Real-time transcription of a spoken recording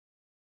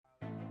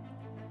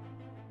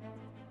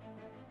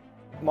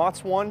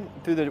MOTS 1,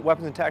 through the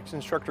Weapons and Tactics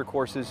Instructor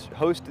courses,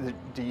 host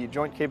the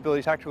Joint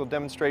Capability Tactical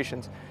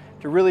Demonstrations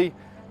to really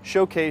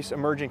showcase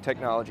emerging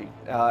technology,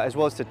 as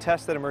well as to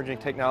test that emerging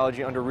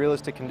technology under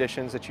realistic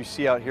conditions that you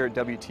see out here at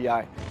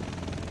WTI.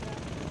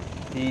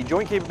 The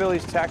Joint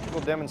Capabilities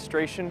Tactical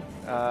Demonstration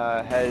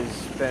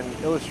has been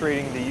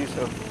illustrating the use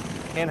of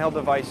handheld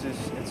devices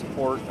in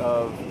support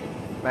of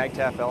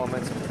MAGTF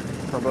elements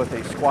from both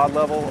a squad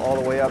level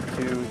all the way up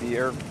to the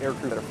air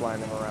crew that are flying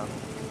them around.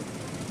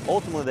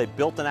 Ultimately, they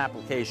built an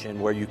application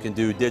where you can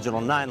do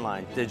digital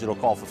 9-line, digital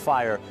call for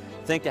fire.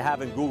 Think of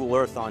having Google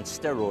Earth on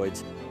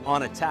steroids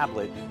on a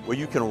tablet where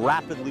you can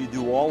rapidly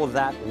do all of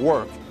that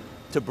work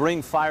to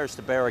bring fires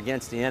to bear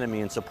against the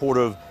enemy in support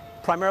of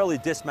primarily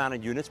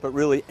dismounted units, but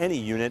really any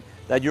unit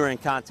that you're in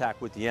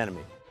contact with the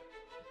enemy.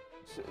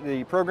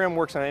 The program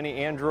works on any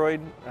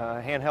Android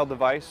handheld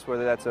device,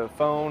 whether that's a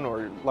phone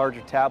or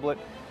larger tablet.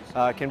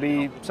 Can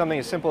be something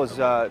as simple as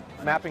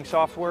mapping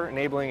software,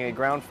 enabling a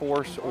ground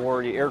force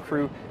or the air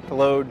crew to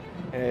load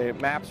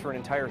maps for an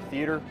entire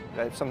theater.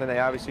 That's something they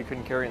obviously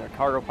couldn't carry in their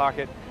cargo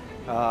pocket,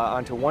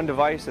 onto one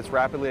device that's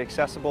rapidly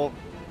accessible.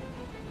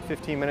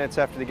 15 minutes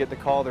after they get the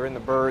call, they're in the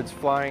birds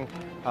flying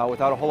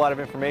without a whole lot of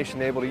information.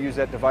 They're able to use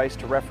that device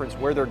to reference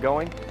where they're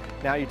going.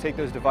 Now you take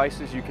those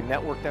devices, you can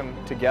network them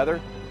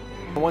together.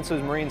 Once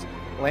those Marines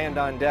land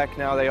on deck,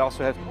 now they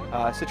also have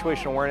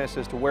situational awareness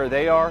as to where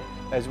they are,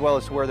 as well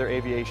as where their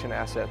aviation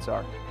assets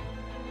are.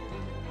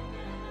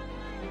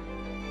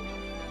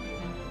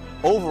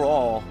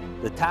 Overall,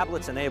 the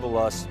tablets enable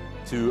us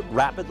to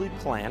rapidly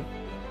plan,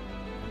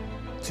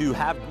 to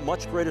have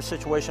much greater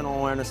situational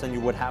awareness than you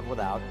would have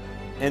without,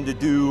 and to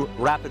do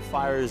rapid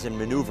fires and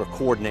maneuver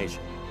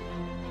coordination.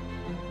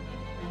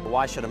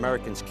 Why should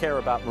Americans care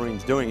about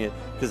Marines doing it?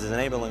 Because it's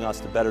enabling us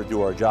to better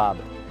do our job